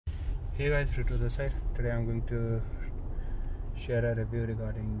Hey guys, Ritu this side. Today I'm going to share a review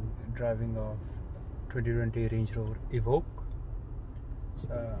regarding driving of 2020 Range Rover Evoque.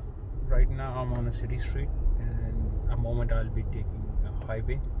 So right now I'm on a city street, and in a moment I'll be taking a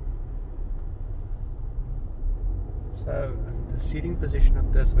highway. So the seating position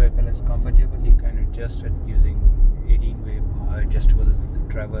of this vehicle is comfortable. You can adjust it using 18-way power adjustable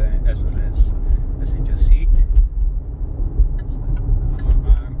driver as well as passenger seat.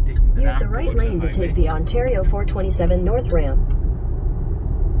 Use the right lane to take the Ontario 427 North ramp.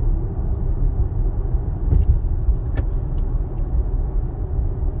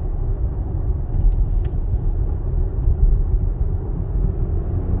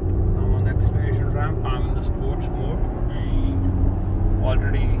 So I'm on the acceleration ramp. I'm in the sports mode. I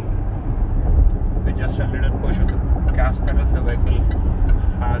already with just a little push of the gas pedal, the vehicle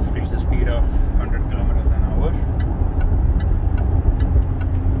has reached the speed of 100 kilometers an hour.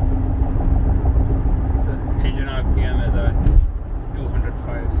 Engine RPM is at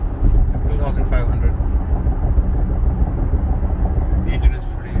 2,500. The engine is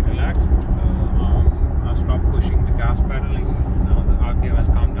pretty relaxed, so I've stopped pushing the gas pedaling. Now the RPM has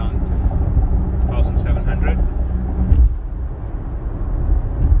come down to 1,700.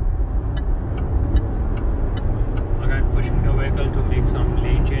 Again, pushing the vehicle to make some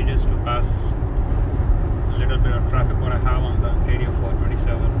lane changes to pass a little bit of traffic what I have on the Ontario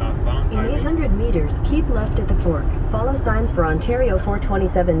 427 northbound highway. In 800 meters, keep left at the fork. Follow signs for Ontario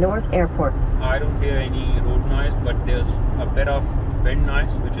 427 North Airport. I don't hear any road noise, but there's a bit of wind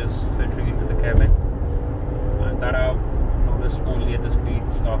noise which is filtering into the cabin, and that I've noticed only at the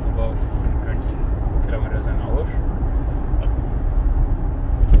speeds of above 120 kilometers an hour.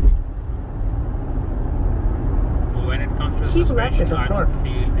 When it comes to the suspension, I don't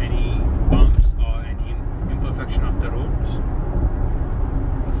feel any bumps or any imperfection of the roads.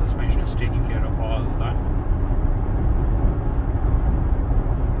 The suspension is taking care of all that.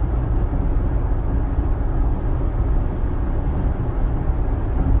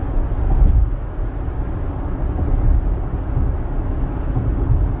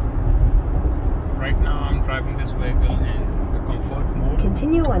 Right now I'm driving this vehicle in the comfort mode.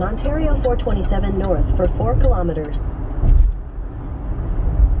 Continue on Ontario 427 North for 4 kilometers.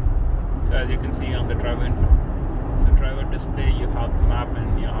 So as you can see on the driver display, you have the map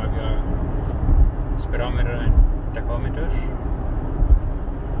and you have your speedometer and tachometer.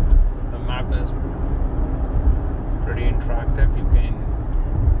 So the map is pretty interactive. You can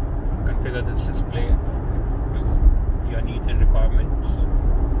configure this display to your needs and requirements.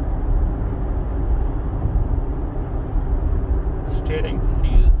 The steering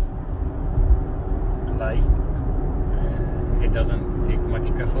feels light. It doesn't take much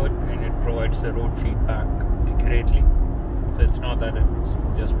effort, and it provides the road feedback accurately. So it's not that it's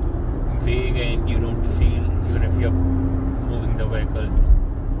just vague and you don't feel, even if you're moving the vehicle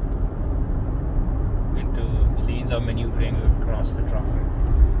into lanes or maneuvering across the traffic.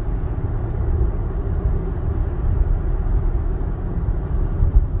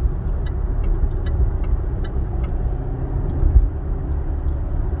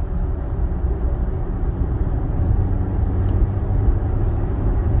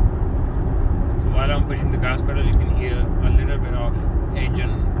 Pushing the gas pedal, you can hear a little bit of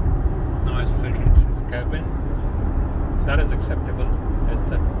engine noise filtering through the cabin. That is acceptable. It's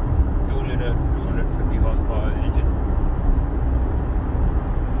a 2-liter 250 horsepower engine,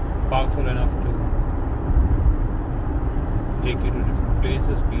 powerful enough to take you to different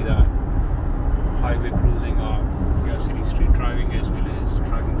places, be that highway cruising or your city street driving, as well as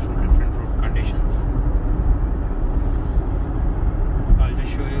driving through different road conditions. I'll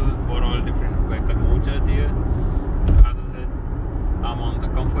just show you what all different vehicle modes are there. As I said, I'm on the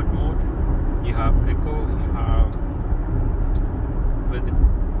comfort mode. You have eco, you have, with the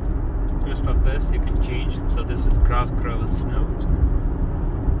twist of this you can change. So this is grass, gravel, snow.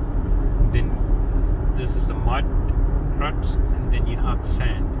 Then this is the mud, ruts, and then you have the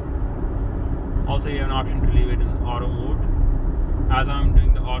sand. Also you have an option to leave it in auto mode. As I'm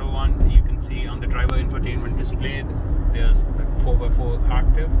doing the auto one, you can see on the driver infotainment display there's the 4x4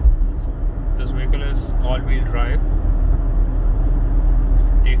 active. So this vehicle is all-wheel drive, so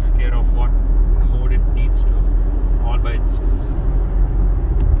it takes care of what mode it needs to all by itself.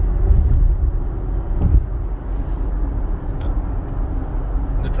 So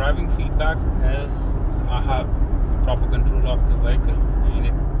the driving feedback is I have proper control of the vehicle and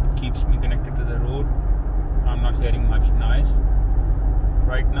it keeps me connected to the road. I'm not hearing much noise.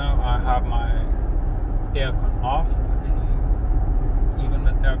 Right now I have my aircon off, and even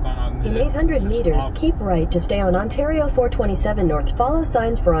with aircon or In music 800 system meters, off. keep right to stay on Ontario 427 North. Follow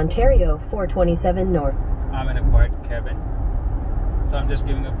signs for Ontario 427 North. I'm in a quiet cabin, so I'm just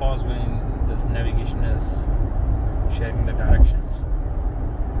giving a pause when this navigation is sharing the directions.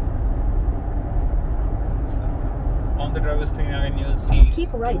 So on the driver's screen again, you'll see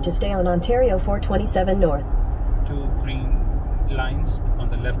Keep right to stay on Ontario 427 North. 2 green lines on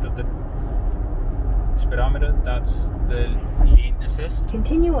the left of the speedometer. That's the lane assist.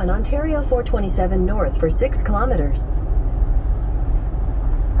 Continue on Ontario 427 North for 6 kilometers.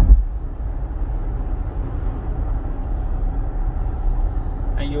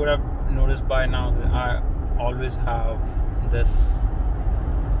 And you would have noticed by now that I always have this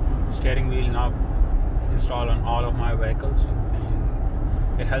steering wheel knob installed on all of my vehicles,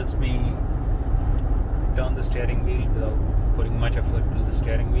 and it helps me turn the steering wheel without putting much effort to the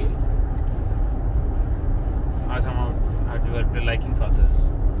steering wheel. I somehow have developed a liking for this.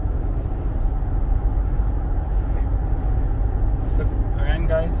 So again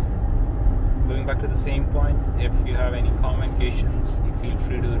guys, going back to the same point, if you have any comment, questions, you feel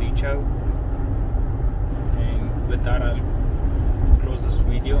free to reach out. And with that, I'll close this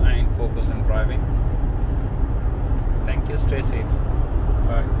video and focus on driving. Thank you, stay safe,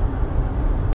 bye.